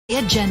The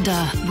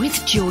Agenda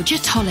with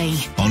Georgia Tolley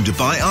on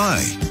Dubai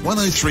Eye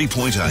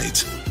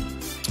 103.8.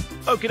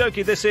 Okie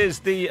dokie, this is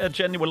The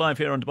Agenda. We're live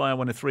here on Dubai Eye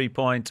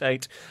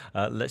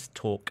 103.8. Let's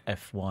talk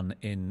F1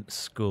 in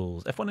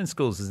schools. F1 in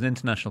schools is an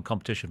international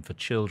competition for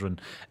children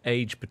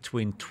aged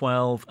between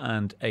 12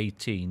 and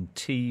 18.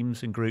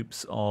 Teams and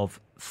groups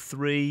of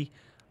 3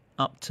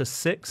 up to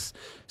 6.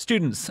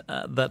 Students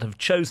that have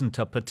chosen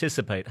to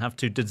participate have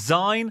to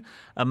design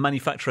and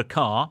manufacture a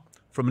car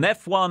from an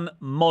F1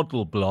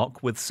 model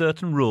block with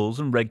certain rules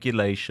and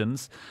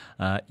regulations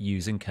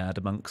using CAD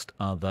amongst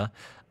other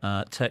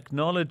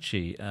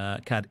technology.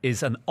 CAD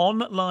is an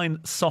online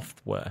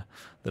software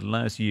that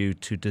allows you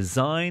to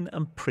design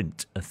and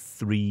print a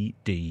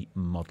 3D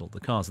model. The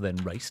cars are then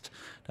raced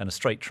down a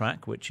straight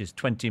track, which is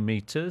 20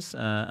 metres,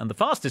 and the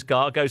fastest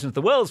car goes into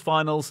the world's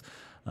finals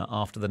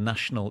after the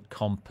national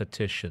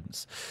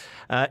competitions.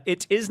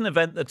 It is an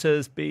event that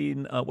has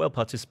been well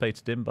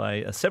participated in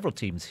by several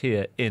teams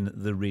here in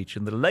the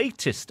region, the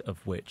latest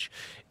of which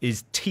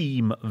is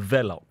Team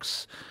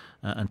Velox.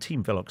 And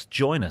Team Velox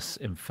join us,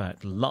 in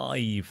fact,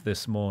 live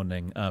this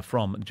morning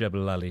from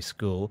Jebel Ali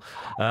School.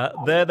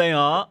 There they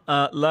are,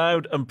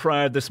 loud and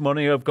proud this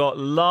morning. I've got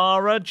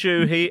Lara,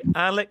 Juhi,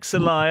 Alex,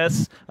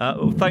 Elias.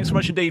 Thanks so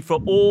much indeed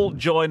for all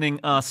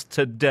joining us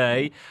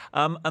today.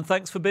 And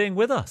thanks for being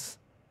with us.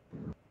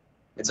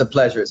 It's a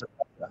pleasure.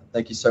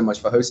 Thank you so much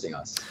for hosting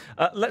us.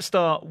 Let's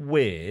start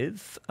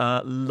with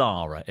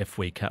Lara, if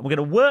we can. We're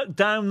going to work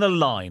down the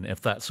line,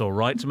 if that's all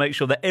right, to make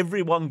sure that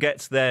everyone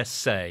gets their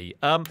say.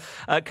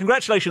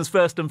 Congratulations,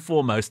 first and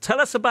foremost. Tell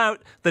us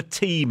about the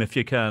team, if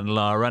you can,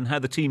 Lara, and how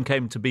the team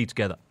came to be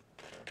together.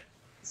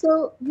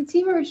 So the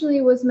team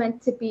originally was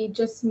meant to be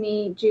just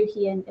me,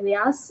 Juhi, and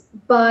Elias,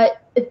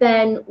 but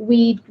then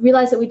we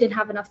realized that we didn't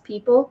have enough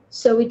people,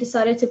 so we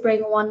decided to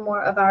bring one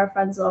more of our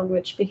friends along,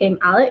 which became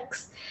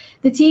Alex.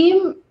 The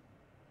team,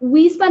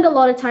 we spend a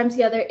lot of time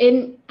together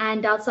in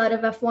and outside of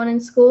F1 in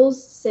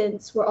schools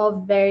since we're all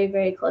very,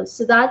 very close.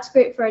 So that's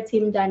great for our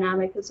team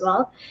dynamic as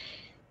well.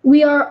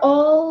 We are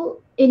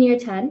all in year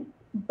 10,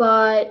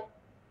 but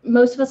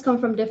most of us come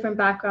from different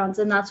backgrounds,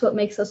 and that's what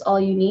makes us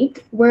all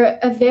unique. We're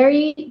a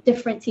very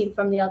different team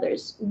from the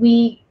others.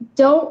 We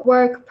don't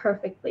work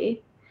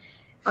perfectly,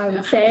 I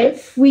would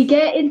say. We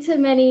get into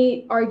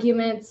many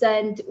arguments,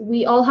 and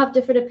we all have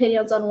different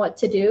opinions on what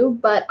to do,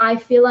 but I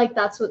feel like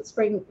that's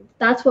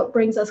what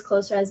brings us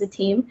closer as a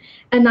team,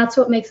 and that's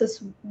what makes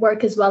us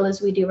work as well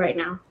as we do right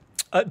now.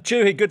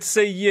 Juhi, good to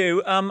see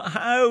you.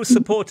 How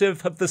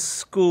supportive have the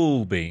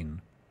school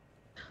been?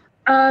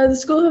 The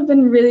school have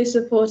been really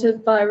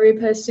supportive by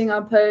reposting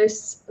our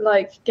posts,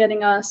 like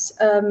getting us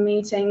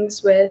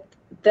meetings with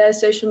their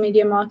social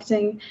media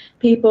marketing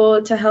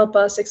people to help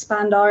us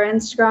expand our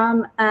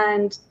Instagram.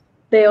 And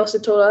they also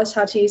taught us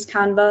how to use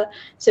Canva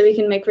so we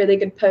can make really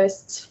good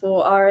posts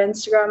for our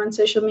Instagram and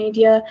social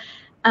media.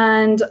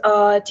 And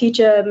our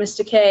teacher,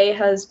 Mr. K,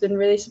 has been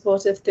really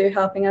supportive through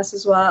helping us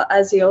as well,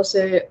 as he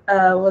also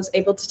was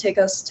able to take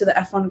us to the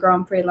F1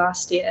 Grand Prix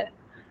last year.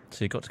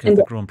 So you got to go to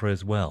the Grand Prix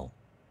as well?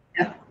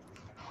 Yeah.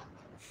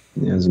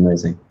 Yeah, it was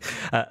amazing.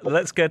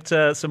 Let's get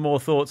some more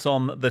thoughts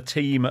on the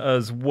team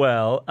as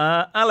well.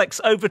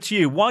 Alex, over to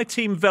you. Why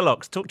Team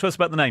Velox? Talk to us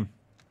about the name.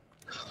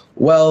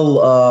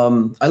 Well,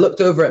 I looked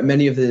over at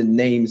many of the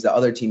names that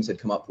other teams had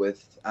come up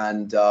with,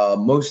 and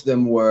most of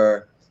them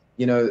were,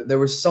 there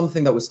was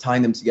something that was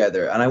tying them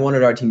together, and I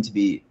wanted our team to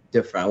be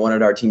different. I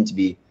wanted our team to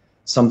be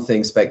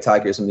something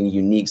spectacular, something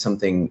unique,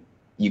 something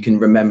you can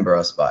remember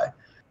us by.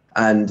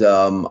 And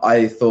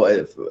I thought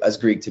it, as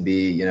Greek to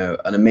be,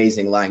 an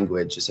amazing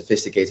language, a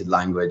sophisticated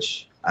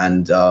language.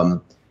 And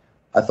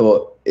I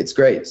thought it's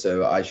great,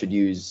 so I should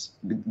use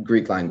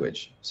Greek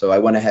language. So I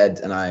went ahead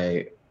and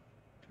I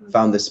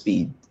found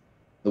the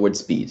word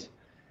speed.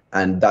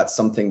 And that's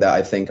something that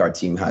I think our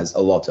team has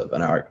a lot of.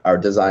 And our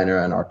designer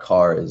and our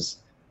car is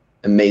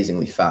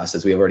amazingly fast,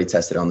 as we have already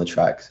tested on the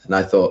track. And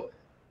I thought,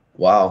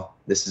 wow,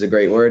 this is a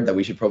great word that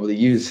we should probably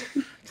use.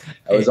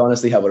 That was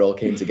honestly how it all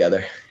came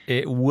together.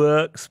 It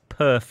works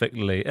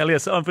perfectly.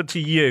 Elias, over to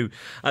you.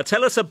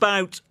 Tell us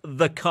about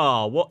the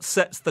car. What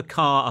sets the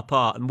car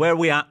apart, and where are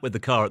we at with the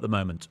car at the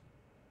moment?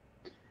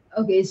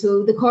 Okay,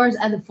 so the car is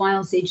at the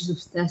final stages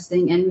of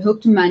testing, and we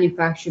hope to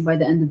manufacture by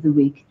the end of the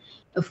week.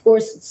 Of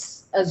course,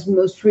 it's as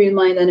most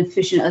streamlined and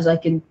efficient as I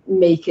can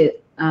make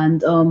it,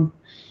 and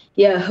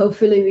yeah,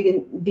 hopefully we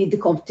can beat the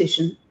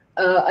competition.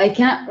 I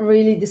can't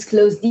really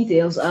disclose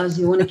details as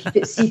we want to keep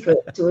it secret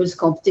towards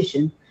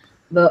competition,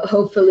 but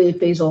hopefully it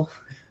pays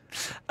off.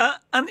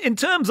 And in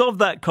terms of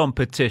that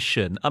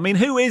competition, I mean,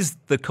 who is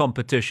the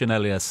competition,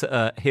 Elias,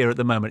 here at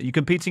the moment? Are you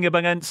competing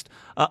against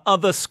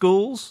other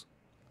schools?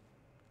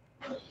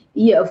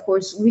 Yeah, of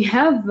course. We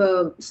have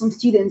some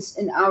students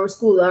in our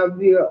school that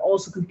we are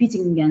also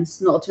competing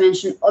against, not to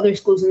mention other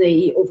schools in the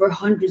UAE. Over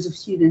hundreds of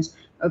students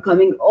are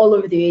coming all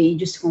over the UAE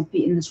just to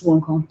compete in this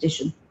one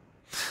competition.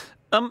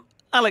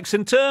 Alex,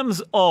 in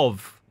terms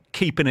of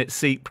keeping it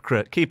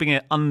secret, keeping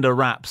it under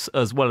wraps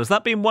as well, has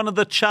that been one of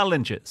the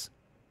challenges?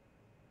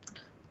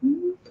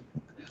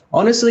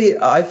 Honestly,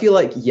 I feel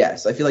like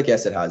yes. I feel like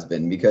yes, it has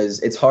been,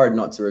 because it's hard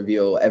not to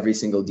reveal every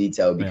single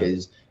detail,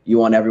 because you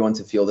want everyone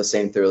to feel the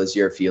same thrill as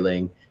you're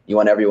feeling. You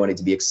want everyone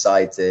to be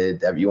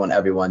excited. You want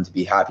everyone to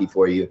be happy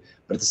for you.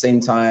 But at the same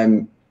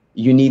time,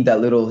 you need that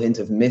little hint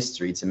of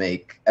mystery to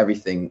make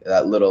everything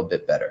that little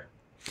bit better.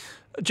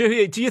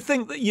 Juhi, do you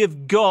think that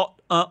you've got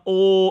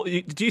all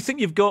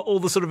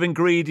the sort of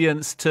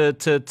ingredients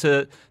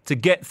to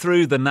get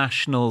through the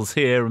nationals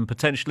here and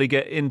potentially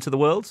get into the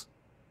Worlds?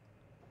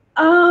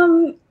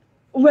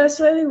 We're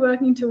slowly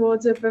working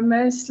towards it, but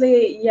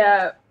mostly,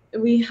 yeah,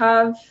 we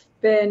have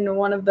been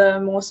one of the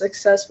more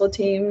successful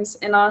teams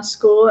in our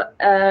school,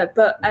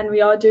 and we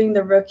are doing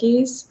the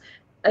rookies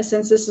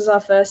since this is our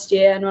first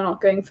year and we're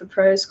not going for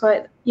pros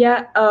quite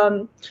yet.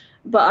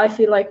 But I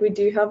feel like we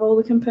do have all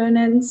the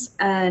components,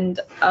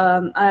 and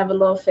I have a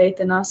lot of faith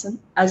in us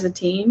as a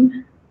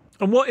team.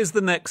 And what is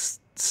the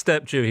next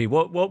step, Juhi?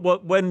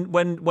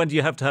 When do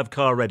you have to have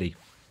car ready?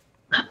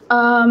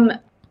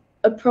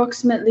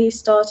 Approximately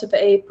start of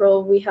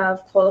April we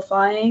have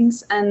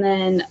qualifyings, and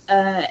then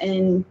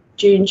in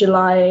June,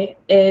 July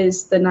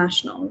is the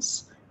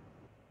nationals.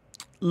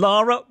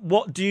 Lara,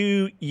 what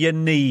do you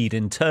need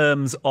in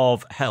terms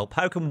of help?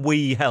 How can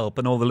we help,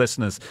 and all the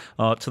listeners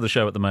to the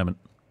show at the moment?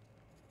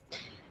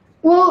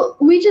 Well,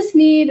 we just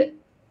need,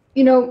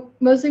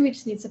 mostly we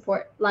just need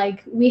support.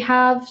 Like, we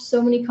have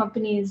so many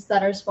companies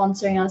that are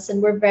sponsoring us,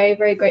 and we're very,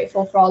 very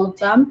grateful for all of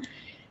them.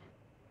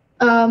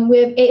 We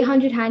have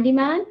 800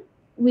 Handyman.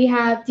 We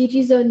have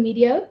DG Zone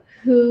Media,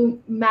 who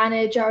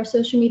manage our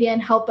social media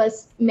and help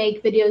us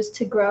make videos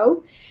to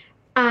grow.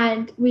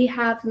 And we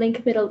have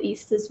Link Middle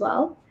East as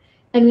well.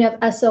 And we have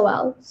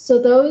SOL. So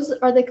those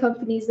are the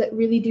companies that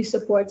really do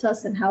support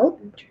us and help.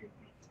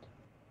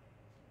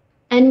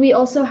 And we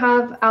also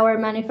have our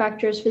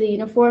manufacturers for the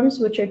uniforms,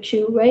 which are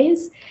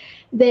Chuways.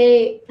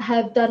 They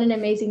have done an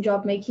amazing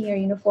job making our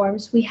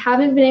uniforms. We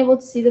haven't been able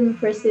to see them in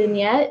person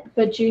yet,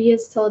 but Juhi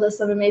has told us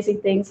some amazing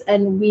things,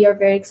 and we are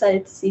very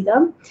excited to see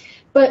them.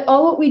 But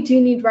all what we do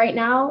need right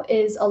now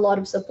is a lot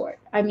of support.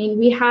 I mean,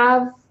 we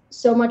have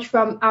so much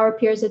from our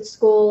peers at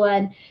school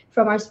and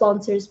from our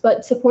sponsors,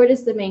 but support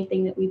is the main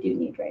thing that we do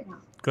need right now.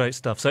 Great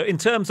stuff. So in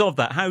terms of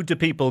that, how do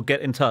people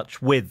get in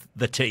touch with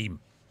the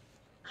team?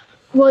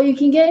 Well, you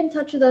can get in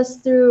touch with us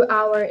through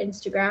our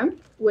Instagram,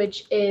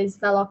 which is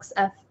Velox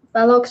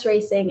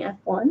Racing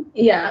F1.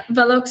 Yeah,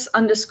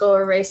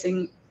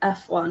 Velox_Racing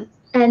F1.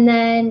 And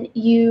then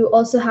you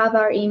also have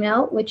our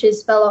email, which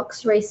is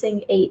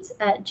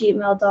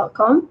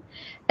veloxracing8@gmail.com.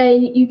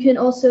 And you can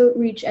also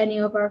reach any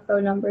of our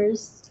phone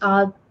numbers.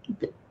 I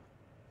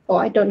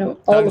don't know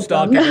all Don't of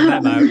start them. getting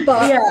them out.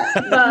 But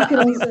Yeah, you can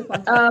also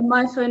contact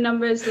my phone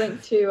number is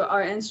linked to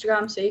our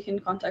Instagram, so you can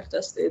contact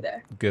us through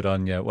there. Good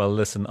on you. Well,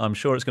 listen, I'm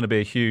sure it's going to be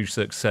a huge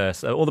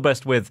success. All the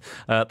best with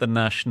the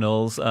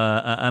Nationals.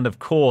 And, of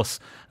course,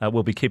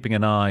 we'll be keeping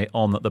an eye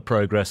on the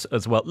progress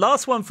as well.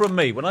 Last one from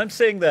me. When I'm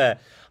seeing there,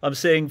 I'm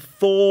seeing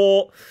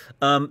 4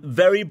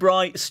 very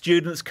bright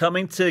students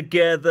coming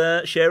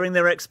together, sharing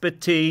their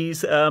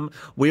expertise.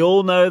 We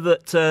all know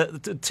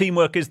that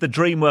teamwork is the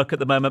dream work at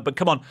the moment. But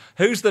come on,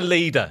 who's the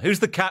leader? Who's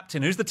the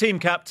captain? Who's the team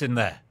captain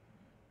there?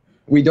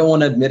 We don't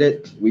want to admit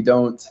it. We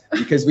don't,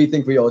 because we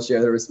think we all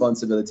share the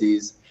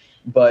responsibilities.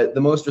 But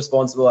the most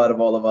responsible out of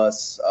all of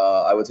us,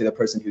 I would say the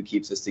person who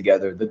keeps us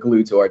together, the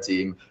glue to our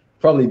team,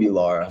 probably be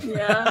Lara.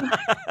 Yeah,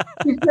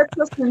 she puts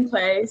us in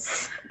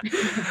place.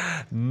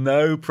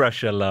 No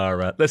pressure,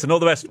 Lara. Listen, all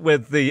the best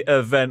with the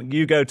event.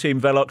 You go Team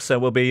Velox, so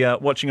we'll be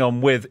watching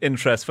on with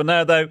interest. For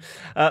now, though,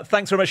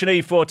 thanks very much,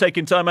 indeed, for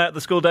taking time out of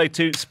the school day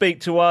to speak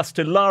to us,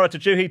 to Lara, to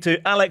Juhi,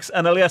 to Alex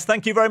and Elias.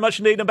 Thank you very much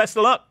indeed, and best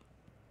of luck.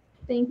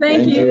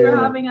 Thank you for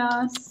having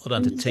us. Well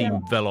done to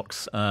Team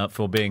Velox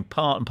for being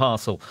part and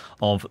parcel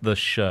of the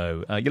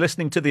show. You're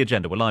listening to The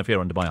Agenda. We're live here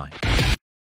on Dubai Eye.